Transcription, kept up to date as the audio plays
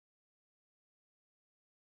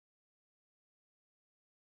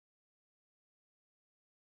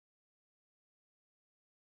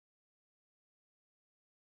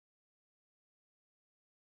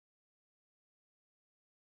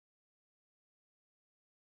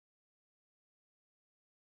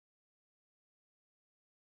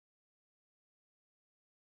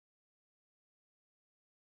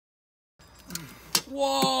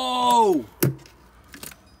Whoa!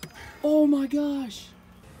 Oh my gosh.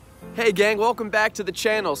 Hey gang, welcome back to the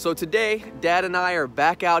channel. So today, Dad and I are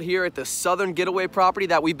back out here at the Southern Getaway property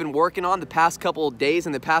that we've been working on the past couple of days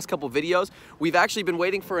and the past couple of videos. We've actually been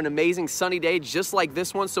waiting for an amazing sunny day just like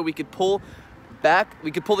this one so we could pull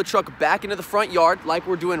the truck back into the front yard like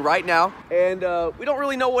we're doing right now. And we don't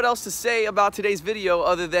really know what else to say about today's video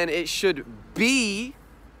other than it should be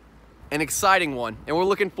an exciting one. And we're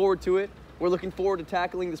looking forward to it. We're looking forward to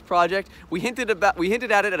tackling this project. We hinted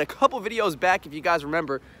at it at a couple videos back if you guys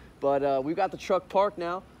remember. But we've got the truck parked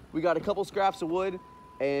now. We got a couple scraps of wood,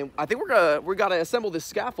 and I think we're gonna assemble this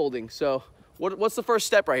scaffolding. So what's the first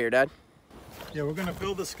step right here, Dad? Yeah, we're gonna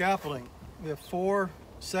build the scaffolding. We have 4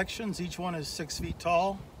 sections. Each one is 6 feet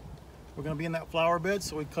tall. We're gonna be in that flower bed,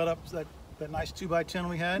 so we cut up that nice 2x10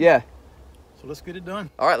 we had. Yeah. So let's get it done.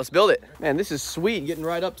 All right, let's build it. Man, this is sweet. Getting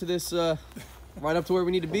right up to this, right up to where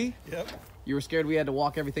we need to be. Yep. You were scared we had to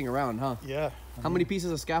walk everything around, huh? Yeah. How many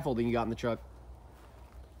pieces of scaffolding you got in the truck?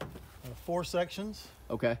 4 sections.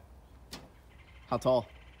 Okay. How tall?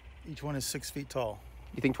 Each one is 6 feet tall.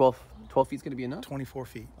 You think 12 feet is gonna be enough? 24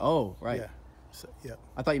 feet. Oh, right. Yeah. So, yeah.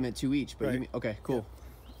 I thought you meant 2 each, but Right. you mean, okay, cool.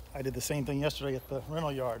 Yeah. I did the same thing yesterday at the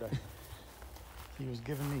rental yard. He was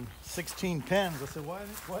giving me 16 pens. I said, why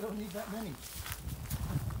do I need that many?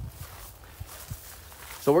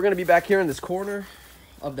 So we're gonna be back here in this corner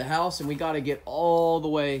of the house, and we got to get all the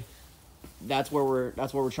way. That's where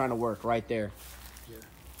we're trying to work, right there. Yeah.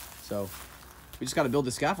 So we just got to build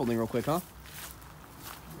the scaffolding real quick, huh?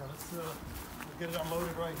 Yeah, let's get it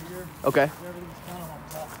unloaded right here. Okay. Everything's kind of on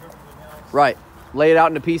top of everything else. Right. Lay it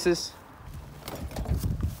out into pieces.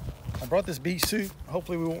 I brought this beach suit.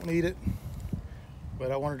 Hopefully we won't need it,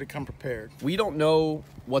 but I wanted to come prepared. We don't know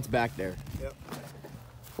what's back there. Yep.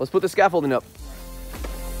 Let's put the scaffolding up.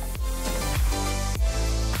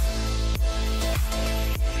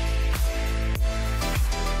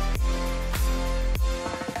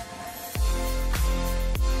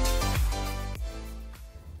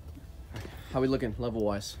 How we looking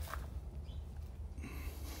level-wise?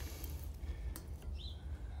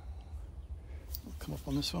 I'll come up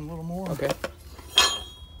on this one a little more. Okay.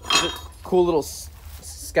 Is it cool little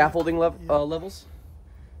scaffolding levels?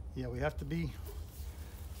 Yeah, we have to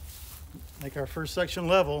make our first section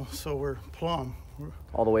level, so we're plumb.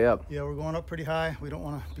 All the way up. Yeah, we're going up pretty high. We don't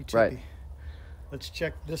want to be chippy. Right. Let's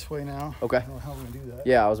check this way now. Okay. I don't know how we're gonna do that.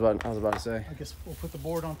 Yeah, I was about to say. I guess we'll put the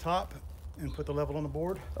board on top and put the level on the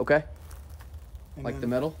board. Okay. And Like then, the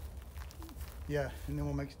metal? Yeah, and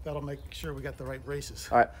then that'll make sure we got the right braces.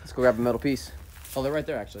 All right, let's go grab a metal piece. Oh, they're right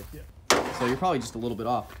there, actually. Yeah. So you're probably just a little bit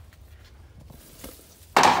off.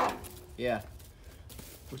 Yeah.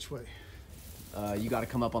 Which way? You got to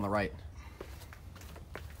come up on the right.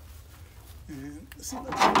 And let's see, let's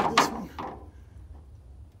do this one.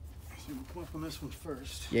 So we'll come up on this one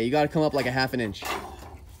first. Yeah, you got to come up like a ½ inch.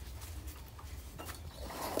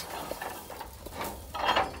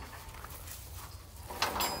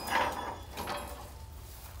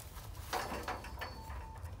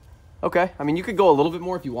 Okay, I mean, you could go a little bit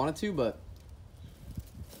more if you wanted to, but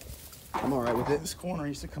I'm all right with it. This corner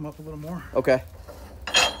needs to come up a little more. Okay.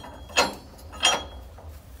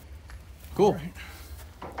 Cool.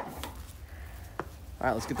 All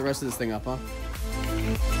right, let's get the rest of this thing up, huh?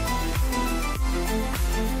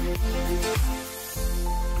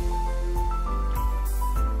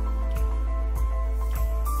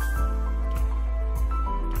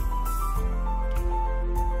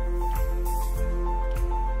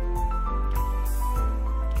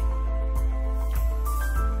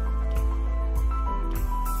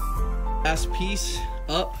 Last piece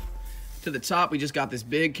up to the top, we just got this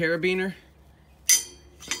big carabiner.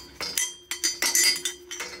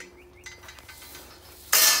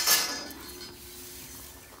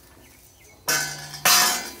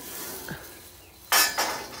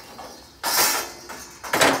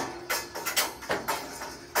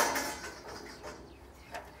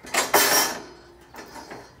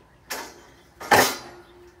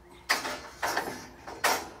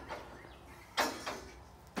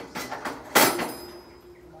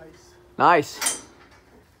 Nice.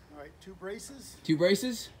 All right, 2 braces. 2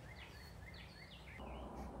 braces?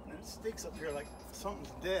 And it sticks up here like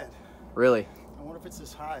something's dead. Really? I wonder if it's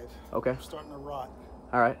this hive. Okay. It's starting to rot.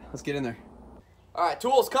 All right, let's get in there. All right,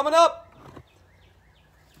 tools coming up.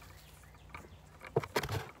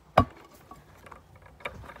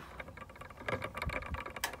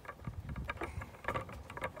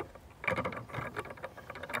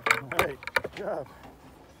 All right, good job.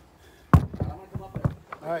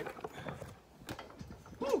 All right.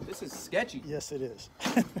 Woo, this is sketchy. Yes, it is.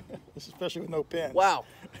 Especially with no pins. Wow.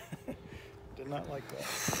 Did not like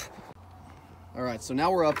that. All right, so now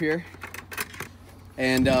we're up here,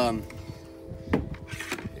 and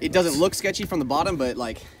it doesn't look sketchy from the bottom, but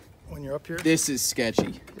like When you're up here, this is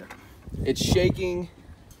sketchy. Yeah. It's shaking.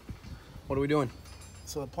 What are we doing?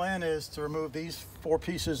 So the plan is to remove these 4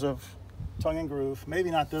 pieces of tongue and groove. Maybe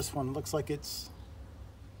not this one. Looks like it's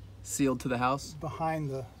Sealed to the house? behind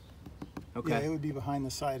the, Okay. yeah, it would be behind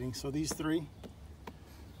the siding. So these 3,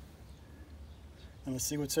 and let's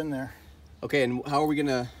see what's in there. Okay, and how are we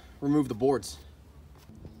gonna remove the boards?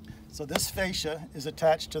 So this fascia is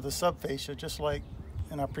attached to the sub fascia, just like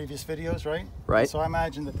in our previous videos, right? Right. So I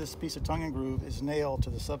imagine that this piece of tongue and groove is nailed to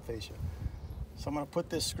the sub fascia. So I'm going to put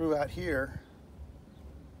this screw out here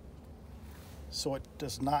so it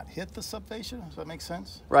does not hit the sub fascia. Does that make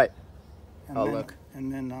sense? Right. And Oh, then, look.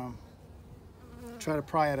 And then try to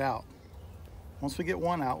pry it out. Once we get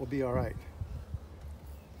one out, we'll be all right.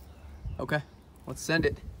 Okay, let's send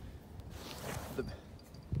it.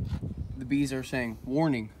 The bees are saying,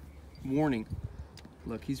 warning, warning.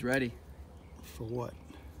 Look, he's ready. For what?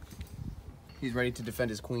 He's ready to defend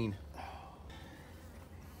his queen.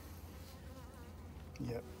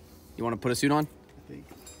 Yep. You want to put a suit on? I think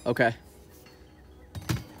Okay.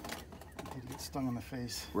 he'd get stung in the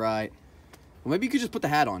face. Right. Well, maybe you could just put the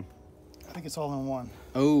hat on. I think it's all in one.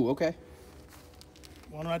 Oh, okay.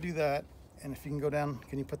 Why don't I do that? And if you can go down,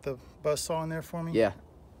 can you put the buzzsaw in there for me? Yeah.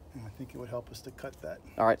 And I think it would help us to cut that.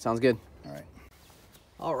 All right, sounds good. All right.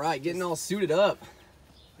 All right, getting all suited up.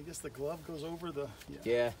 I guess the glove goes over the,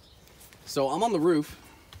 Yeah. So I'm on the roof.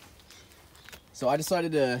 So I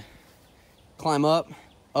decided to climb up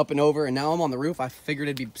and over, and now I'm on the roof. I figured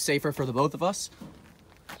it'd be safer for the both of us.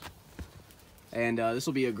 And this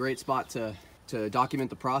will be a great spot to document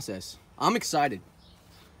the process. I'm excited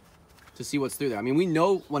to see what's through there. I mean, we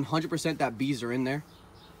know 100% that bees are in there.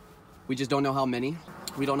 We just don't know how many.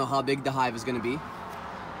 We don't know how big the hive is gonna be.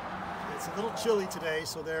 It's a little chilly today,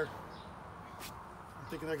 so I'm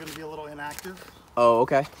thinking they're gonna be a little inactive. Oh,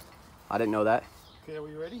 okay. I didn't know that. Okay, are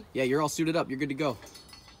we ready? Yeah, you're all suited up. You're good to go.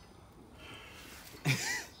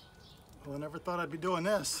 Well, I never thought I'd be doing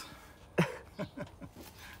this.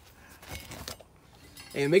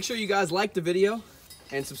 And make sure you guys like the video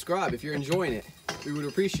and subscribe if you're enjoying it. We would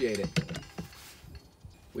appreciate it.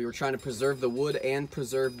 We were trying to preserve the wood and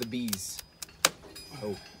preserve the bees.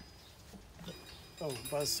 Oh, Oh,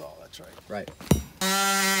 buzzsaw, that's right. right.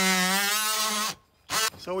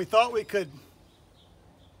 So we thought we could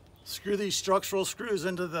screw these structural screws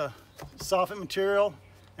into the Soffit material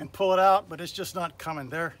and pull it out, but it's just not coming.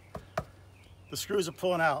 The screws are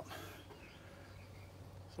pulling out.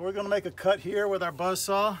 So we're gonna make a cut here with our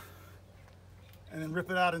buzzsaw and then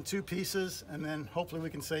rip it out in 2 pieces, and then hopefully we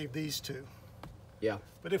can save these 2. Yeah,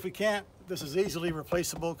 But if we can't, this is easily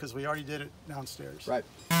replaceable because we already did it downstairs. right.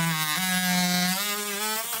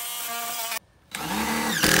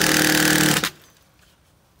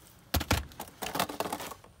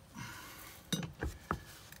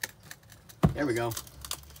 There we go.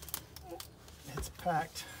 It's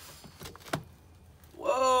packed.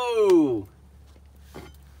 Whoa!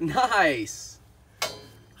 Nice!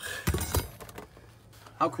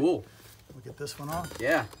 How cool. We'll get this one off.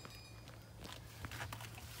 Yeah.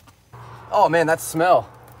 Oh man, that smell.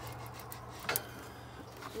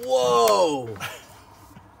 Whoa!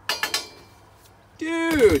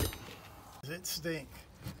 Dude! Does it stink?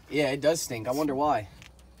 Yeah, it does stink. I wonder why.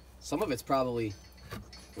 Some of it's probably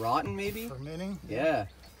rotten, maybe? Fermenting? Yeah.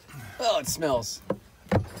 Oh, it smells.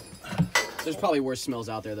 There's probably worse smells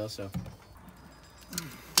out there, though, so.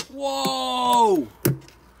 Whoa!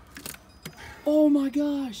 Oh my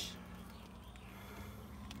gosh.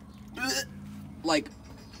 Like,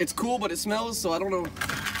 it's cool, but it smells, so I don't know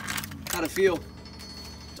how to feel.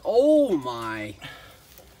 Oh my.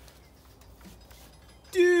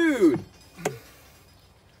 Dude!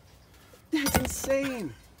 That's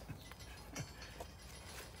insane.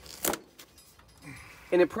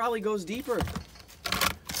 And it probably goes deeper.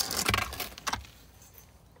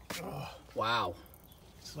 Wow.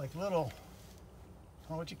 It's like little, I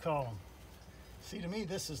don't know what you call them. See, to me,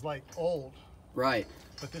 this is like old, Right.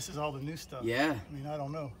 but this is all the new stuff. Yeah. I mean, I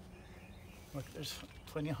don't know. Look, there's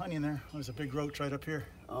plenty of honey in there. There's a big roach right up here.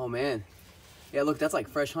 Oh man. Yeah, look, that's like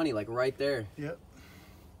fresh honey, like right there. Yep.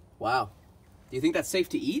 Wow. Do you think that's safe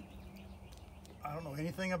to eat? I don't know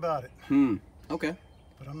anything about it, Okay.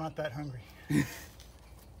 but I'm not that hungry. Yeah,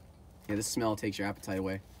 this smell takes your appetite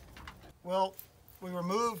away. Well, we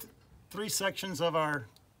removed 3 sections of our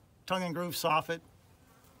tongue and groove soffit,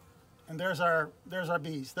 and there's our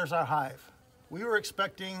bees. There's our hive. We were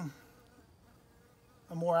expecting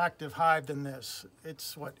a more active hive than this.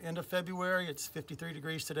 It's what, end of February, it's 53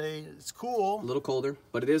 degrees today. It's cool. A little colder,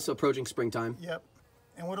 but it is approaching springtime. Yep.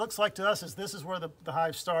 And what it looks like to us is this is where the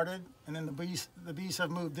hive started, and then the bees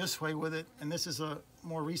have moved this way with it, and this is a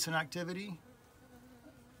more recent activity.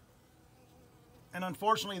 And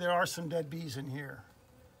unfortunately, there are some dead bees in here,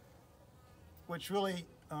 which really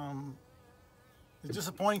is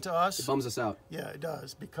disappointing to us. It bums us out. Yeah, it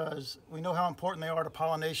does, because we know how important they are to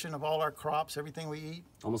pollination of all our crops, everything we eat.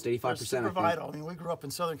 Almost 85%. They're super vital. I mean, we grew up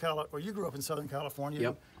in Southern California, or you grew up in Southern California.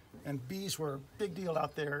 Yep. And bees were a big deal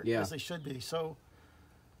out there, yeah, as they should be. So,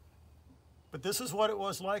 but this is what it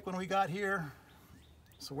was like when we got here.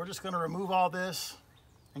 So we're just going to remove all this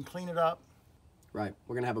and clean it up. Right.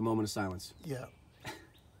 We're going to have a moment of silence. Yeah.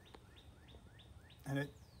 And it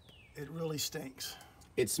really stinks.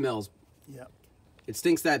 It smells. Yeah. It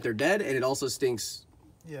stinks that they're dead, and it also stinks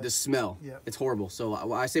yes. the smell. Yeah. It's horrible.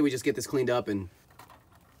 So I say we just get this cleaned up and...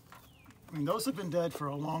 I mean, those have been dead for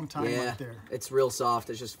a long time right there. It's real soft.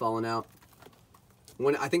 It's just falling out.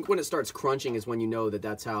 I think when it starts crunching is when you know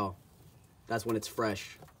that's when it's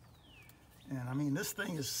fresh. And I mean, this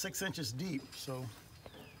thing is 6 inches deep, so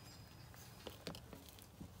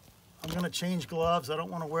I'm going to change gloves. I don't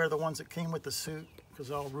want to wear the ones that came with the suit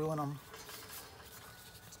because I'll ruin them.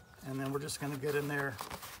 And then we're just going to get in there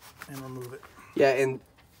and remove it. Yeah, and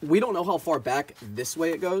we don't know how far back this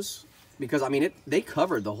way it goes, because I mean, they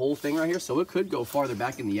covered the whole thing right here, so it could go farther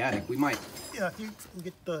back in the attic. We might. Yeah, if you can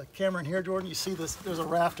get the camera in here, Jordan, you see this, there's a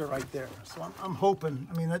rafter right there. So I'm hoping,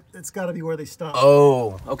 I mean, it's got to be where they stopped.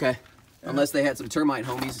 Oh, okay. Unless they had some termite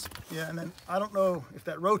homies. Yeah, and then I don't know if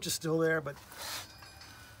that roach is still there, but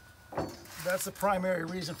that's the primary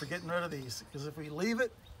reason for getting rid of these, because if we leave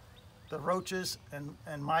it, the roaches and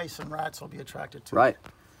mice and rats will be attracted to it. Right.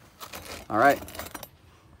 All right.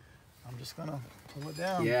 I'm just going to pull it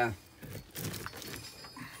down. Yeah.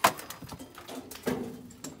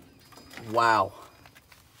 Wow.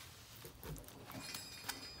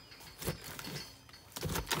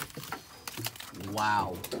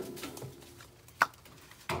 Wow.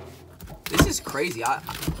 This is crazy.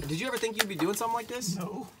 Did you ever think you'd be doing something like this?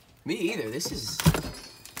 No. Me either.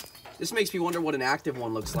 This makes me wonder what an active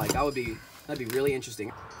one looks like. That'd be really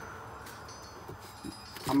interesting.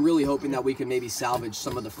 I'm really hoping that we can maybe salvage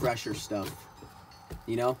some of the fresher stuff.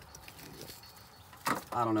 You know?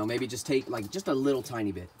 I don't know, maybe just take like just a little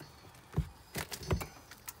tiny bit.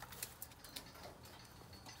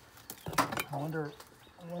 I wonder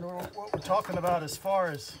what we're talking about as far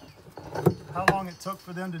as how long it took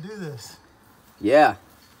for them to do this. Yeah.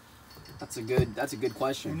 That's a good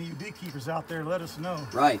question. Any beekeepers out there, let us know.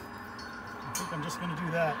 Right. I think I'm just going to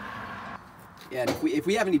do that. Yeah, and if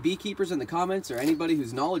we have any beekeepers in the comments or anybody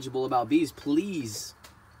who's knowledgeable about bees, please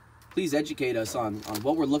educate us on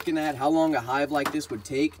what we're looking at, how long a hive like this would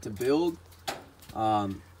take to build,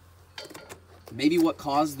 maybe what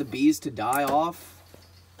caused the bees to die off,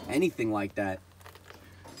 anything like that.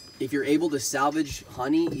 If you're able to salvage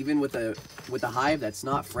honey even with a hive that's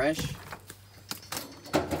not fresh.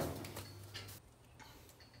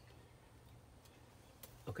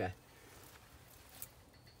 Okay.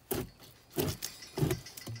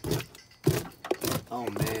 Oh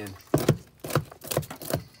man.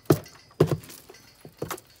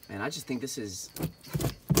 Man, I just think this is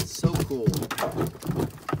so cool.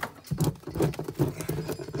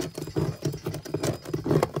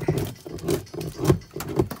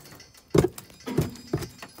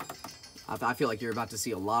 I feel like you're about to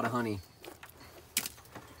see a lot of honey.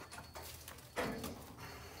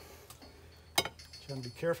 Trying to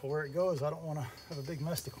be careful where it goes. I don't want to have a big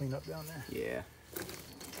mess to clean up down there. Yeah.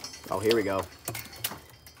 Oh, here we go.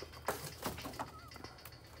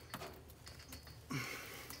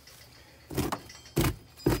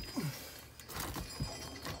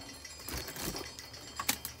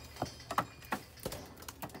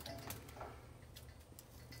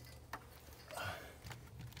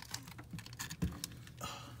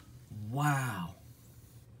 Wow.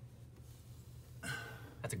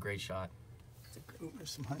 That's a great shot. Ooh,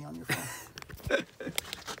 there's some honey on your phone.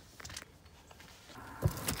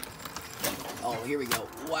 Oh, here we go.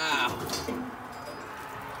 Wow.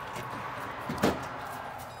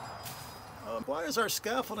 Why is our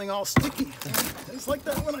scaffolding all sticky? It's like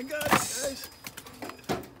that when I got it, guys.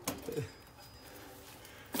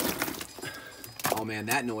 Oh man,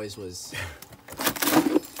 that noise was...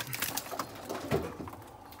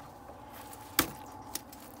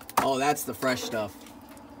 Oh, that's the fresh stuff.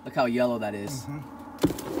 Look how yellow that is. Mm-hmm.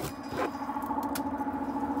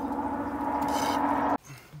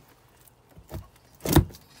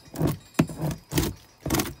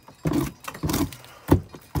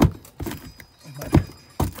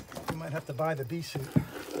 buy the bee suit.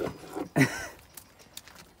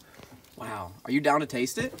 Wow. Are you down to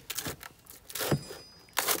taste it?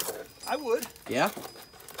 I would. Yeah?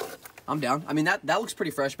 I'm down. I mean, that looks pretty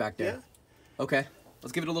fresh back there. Yeah. Okay.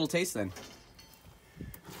 Let's give it a little taste then.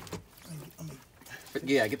 Let me- But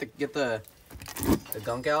yeah, get the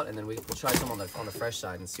gunk out, and then we'll try some on the fresh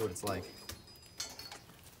side and see what it's like.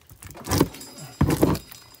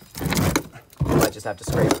 You might just have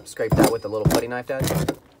to scrape that with the little putty knife,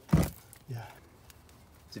 Dad. Yeah.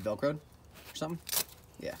 Is it Velcroed or something?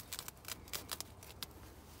 Yeah.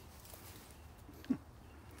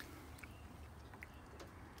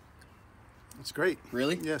 It's great.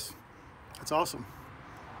 Really? Yes. It's awesome.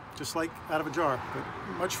 Just like out of a jar,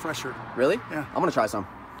 but much fresher. Really? Yeah. I'm gonna try some.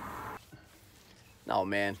 Oh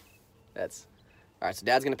man, that's all right. So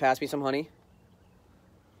Dad's gonna pass me some honey.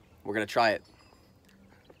 We're gonna try it.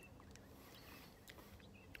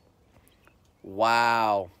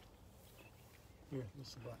 Wow. Here, this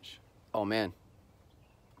is a bunch. Oh man.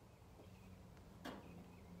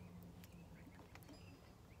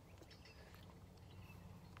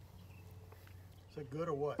 Is that good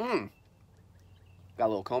or what? Got a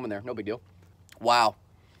little comb in there. No big deal. Wow.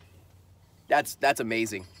 That's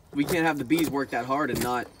amazing. We can't have the bees work that hard and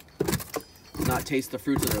not taste the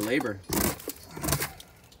fruits of their labor.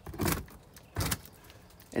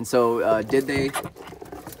 And so, did they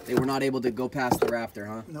were not able to go past the rafter,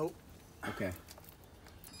 huh? Nope. Okay.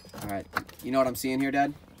 All right. You know what I'm seeing here,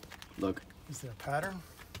 Dad? Look. Is there a pattern?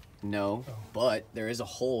 No, Oh. but there is a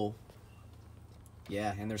hole.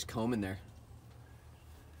 Yeah, and there's comb in there.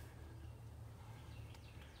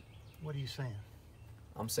 What are you saying?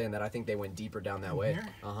 I'm saying that I think they went deeper down that In way. here?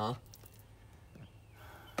 Uh-huh.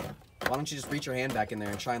 Why don't you just reach your hand back in there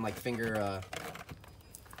and try and like finger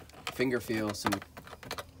feel some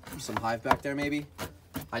hive back there maybe?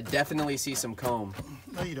 I definitely see some comb.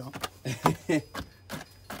 No, you don't.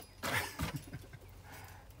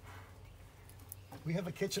 We have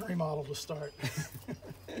a kitchen remodel to start.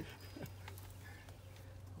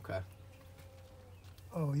 Okay.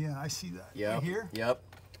 Oh yeah, I see that. Yep. Right here? Yep.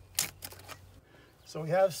 So we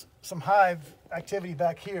have some hive activity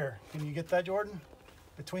back here. Can you get that, Jordan?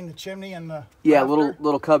 Between the chimney and the Yeah, rafter?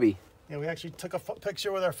 little cubby. Yeah, we actually took a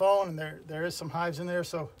picture with our phone, and there is some hives in there.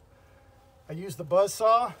 So I used the buzz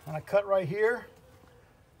saw, and I cut right here.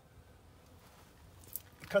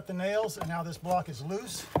 Cut the nails, and now this block is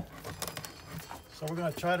loose. So we're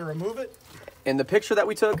going to try to remove it. And the picture that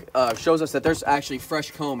we took shows us that there's actually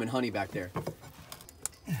fresh comb and honey back there.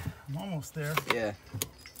 I'm almost there. Yeah.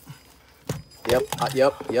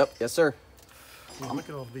 Yep. Yes, sir. Oh, look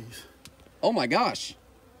at all the bees. Oh my gosh.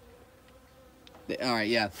 All right,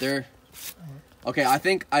 yeah, they're okay. I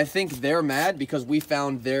think they're mad because we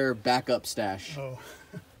found their backup stash. Oh,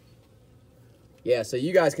 Yeah, so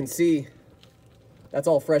you guys can see that's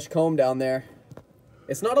all fresh comb down there.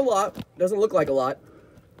 It's not a lot. Doesn't look like a lot,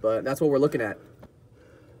 but that's what we're looking at.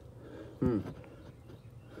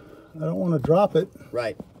 I don't want to drop it.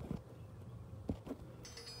 Right.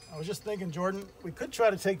 I was just thinking, Jordan, we could try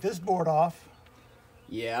to take this board off,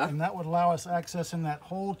 Yeah. and that would allow us access in that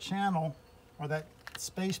whole channel, or that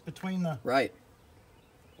space between the... Right.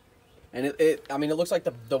 And I mean, it looks like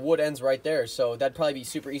the wood ends right there, so that'd probably be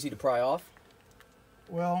super easy to pry off.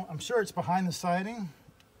 Well, I'm sure it's behind the siding.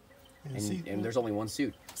 And there's only one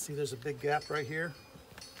suit. See, there's a big gap right here.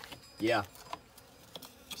 Yeah.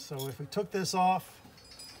 So if we took this off,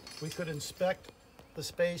 we could inspect the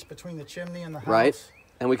space between the chimney and the house. Right.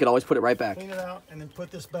 And we could always put it right back. Clean it out, and then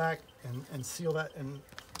put this back and seal that and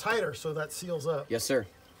tighter so that seals up. Yes, sir.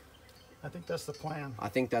 I think that's the plan. I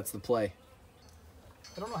think that's the play.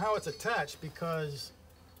 I don't know how it's attached because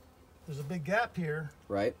there's a big gap here.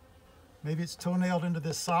 Right. Maybe it's toenailed into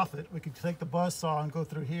this soffit. We could take the buzz saw and go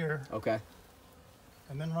through here, Okay.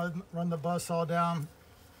 and then run the buzz saw down,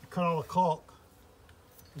 cut all the caulk,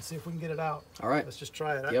 and see if we can get it out. All right. Let's just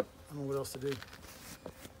try it. Yep. I don't know what else to do.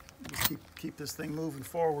 Just keep this thing moving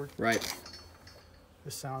forward. Right.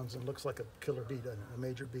 This sounds and looks like a killer bee, doesn't it? A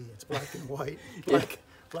major bee. It's black and white, Yeah.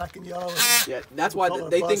 black and yellow. Yeah, that's why Call it a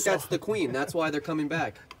they think buzzsaw. that's the queen. That's why they're coming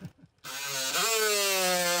back.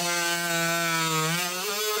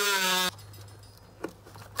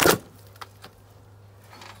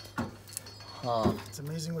 Huh. It's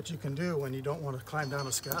amazing what you can do when you don't want to climb down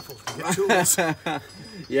a scaffold to get tools.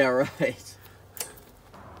 Yeah, right.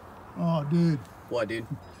 Oh, dude. What, dude?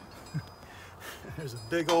 There's a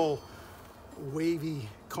big old wavy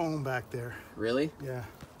comb back there. Really? Yeah.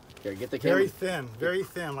 Here, get the camera. Very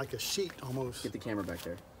thin, like a sheet almost. Get the camera back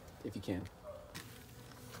there, if you can.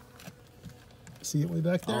 See it way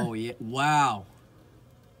back there? Oh yeah! Wow.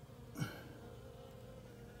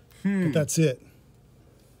 But that's it.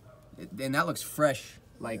 And that looks fresh,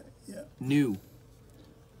 like new.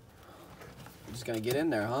 You're just gonna get in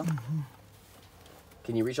there, huh?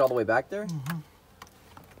 Can you reach all the way back there?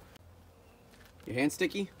 Your hand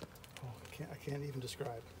sticky? Oh, I can't even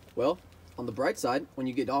describe. Well, on the bright side, when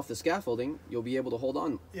you get off the scaffolding, you'll be able to hold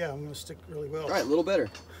on. Yeah, I'm gonna stick really well. All right, a little better.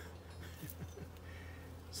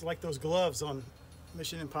 It's like those gloves on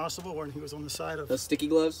Mission Impossible when he was on the side of... Those sticky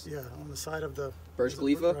gloves? Yeah, on the side of the... Burj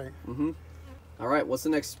Khalifa? Right. All right, what's the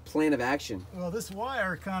next plan of action? Well, this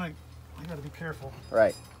wire kind of... I gotta be careful.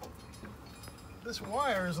 Right. This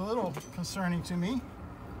wire is a little concerning to me.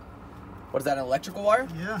 What is that, an electrical wire?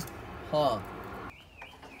 Yeah. Huh.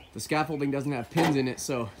 The scaffolding doesn't have pins in it,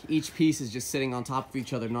 so each piece is just sitting on top of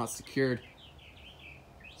each other, not secured.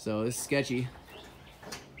 So this is sketchy.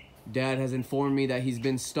 Dad has informed me that he's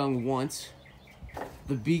been stung once.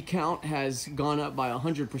 The bee count has gone up by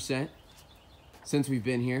 100% since we've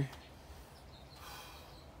been here.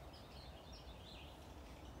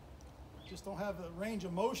 Just don't have the range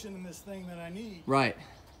of motion in this thing that I need. Right.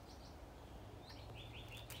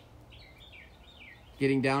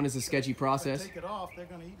 Getting down is a sketchy process. If I take it off, they're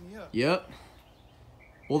gonna eat me up. Yep.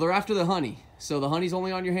 Well, they're after the honey, so the honey's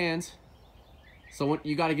only on your hands. So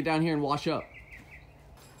you got to get down here and wash up.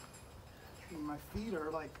 My feet are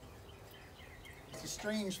like, it's a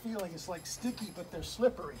strange feeling. It's like sticky, but they're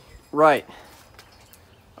slippery. Right.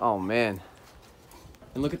 Oh man.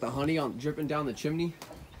 And look at the honey dripping down the chimney.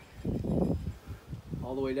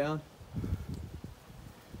 All the way down.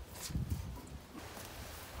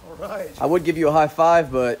 All right. I would give you a high five,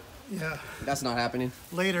 but yeah, that's not happening.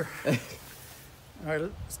 Later. All right,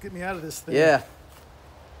 let's get me out of this thing. Yeah.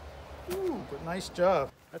 Ooh, but nice job.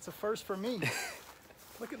 That's a first for me.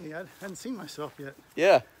 Look at me, I hadn't seen myself yet.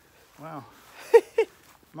 Yeah. Wow.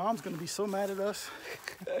 Mom's gonna be so mad at us.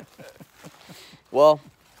 Well,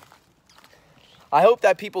 I hope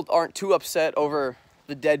that people aren't too upset over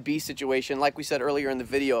the dead bee situation. Like we said earlier in the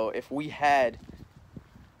video, if we had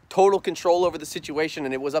total control over the situation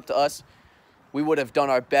and it was up to us, we would have done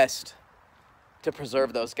our best to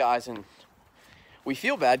preserve those guys. And we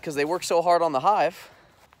feel bad because they work so hard on the hive.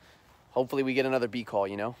 Hopefully we get another bee call,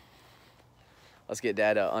 you know? Let's get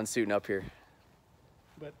Dad unsuiting up here.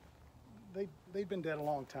 But they've been dead a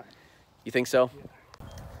long time. You think so? Yeah.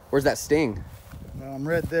 Where's that sting? Well, I'm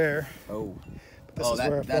red there. Oh. But this is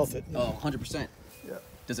where I felt it. Oh, 100%. Yeah.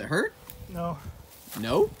 Does it hurt? No.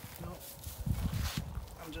 No? No.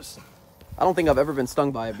 I'm just... I don't think I've ever been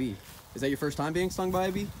stung by a bee. Is that your first time being stung by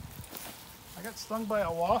a bee? I got stung by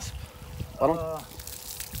a wasp a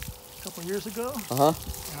couple years ago. Uh-huh.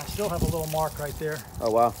 And I still have a little mark right there.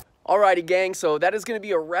 Oh, wow. Alrighty, gang, so that is going to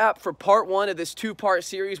be a wrap for part one of this two-part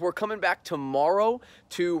series. We're coming back tomorrow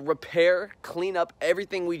to repair, clean up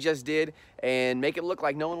everything we just did, and make it look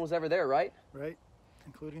like no one was ever there, right? Right,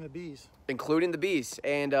 including the bees. Including the bees.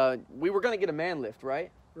 And we were going to get a man lift,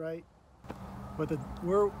 right? Right. But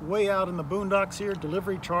we're way out in the boondocks here.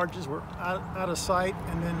 Delivery charges were out of sight,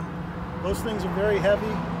 and then those things are very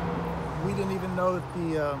heavy. We didn't even know that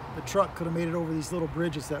the truck could have made it over these little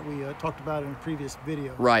bridges that we talked about in a previous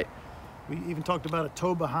video. Right. We even talked about a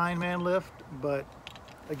tow behind man lift, but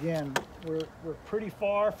again, we're pretty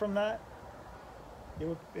far from that. It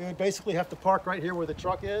would basically have to park right here where the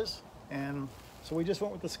truck is, and so we just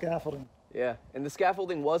went with the scaffolding. Yeah, and the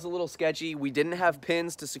scaffolding was a little sketchy. We didn't have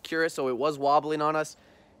pins to secure it, so it was wobbling on us.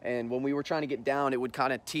 And when we were trying to get down, it would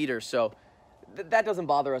kind of teeter. So that doesn't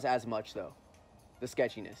bother us as much, though, the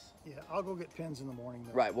sketchiness. Yeah, I'll go get pins in the morning,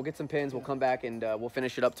 though. Right, we'll get some pins. We'll come back and we'll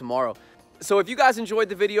finish it up tomorrow. So if you guys enjoyed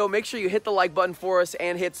the video, make sure you hit the like button for us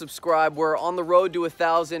and hit subscribe. We're on the road to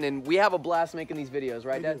 1,000, and we have a blast making these videos,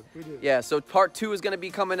 right, Dad? We do. Yeah, so part 2 is going to be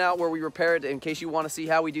coming out where we repair it in case you want to see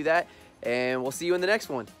how we do that. And we'll see you in the next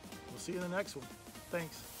one. We'll see you in the next one.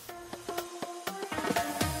 Thanks.